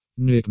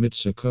Nick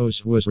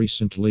Mitsakos was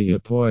recently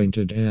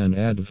appointed an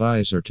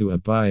advisor to a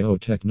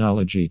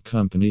biotechnology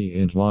company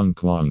in Hong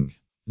Kong.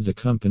 The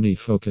company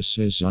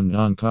focuses on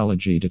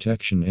oncology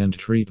detection and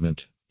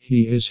treatment.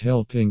 He is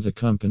helping the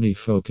company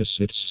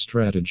focus its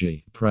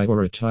strategy,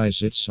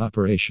 prioritize its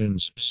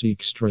operations,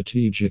 seek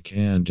strategic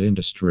and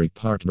industry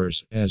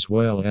partners, as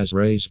well as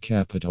raise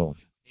capital.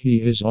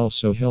 He is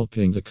also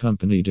helping the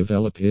company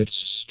develop its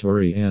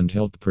story and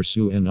help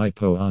pursue an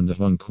IPO on the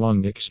Hong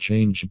Kong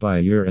Exchange by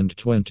year-end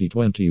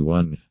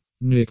 2021.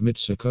 Nick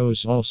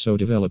Mitsakos also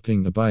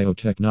developing a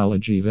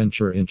biotechnology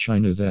venture in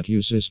China that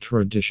uses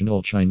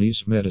traditional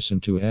Chinese medicine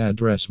to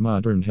address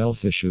modern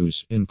health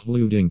issues,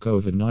 including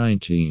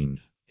COVID-19.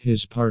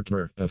 His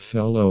partner, a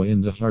fellow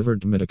in the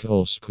Harvard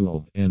Medical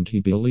School, and he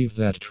believed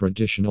that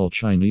traditional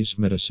Chinese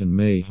medicine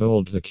may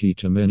hold the key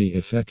to many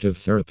effective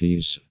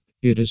therapies.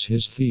 It is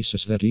his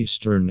thesis that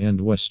Eastern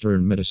and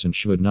Western medicine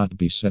should not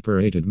be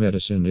separated.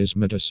 Medicine is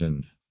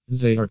medicine.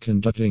 They are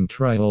conducting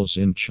trials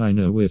in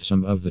China with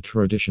some of the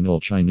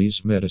traditional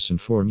Chinese medicine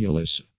formulas.